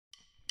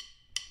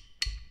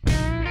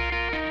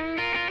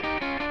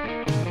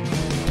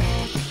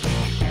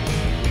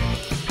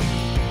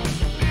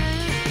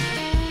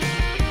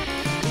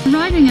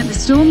Arriving at the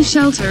Storm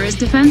shelter is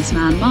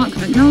defenseman Marc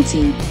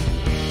McNulty.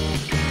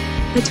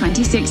 The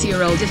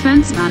 26-year-old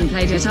defenseman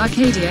played at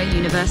Arcadia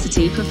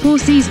University for 4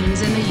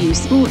 seasons in the U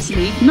Sports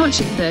League,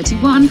 notching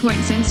 31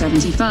 points in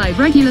 75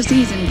 regular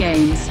season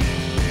games.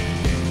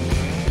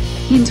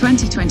 In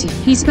 2020,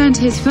 he spent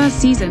his first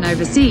season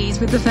overseas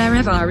with the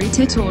Ferencváros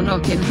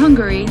Titornok in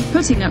Hungary,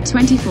 putting up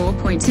 24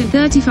 points in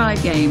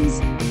 35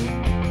 games.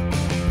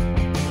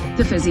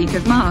 The physique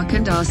of Marc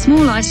and our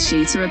small ice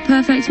sheets are a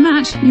perfect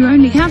match. You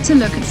only have to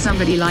look at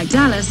somebody like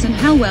Dallas and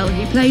how well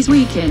he plays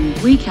week in,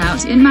 week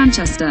out in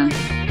Manchester.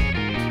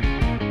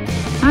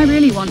 I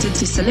really wanted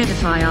to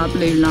solidify our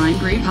blue line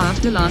group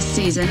after last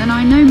season, and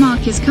I know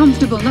Marc is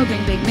comfortable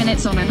logging big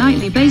minutes on a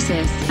nightly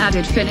basis,"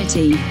 added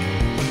Finity.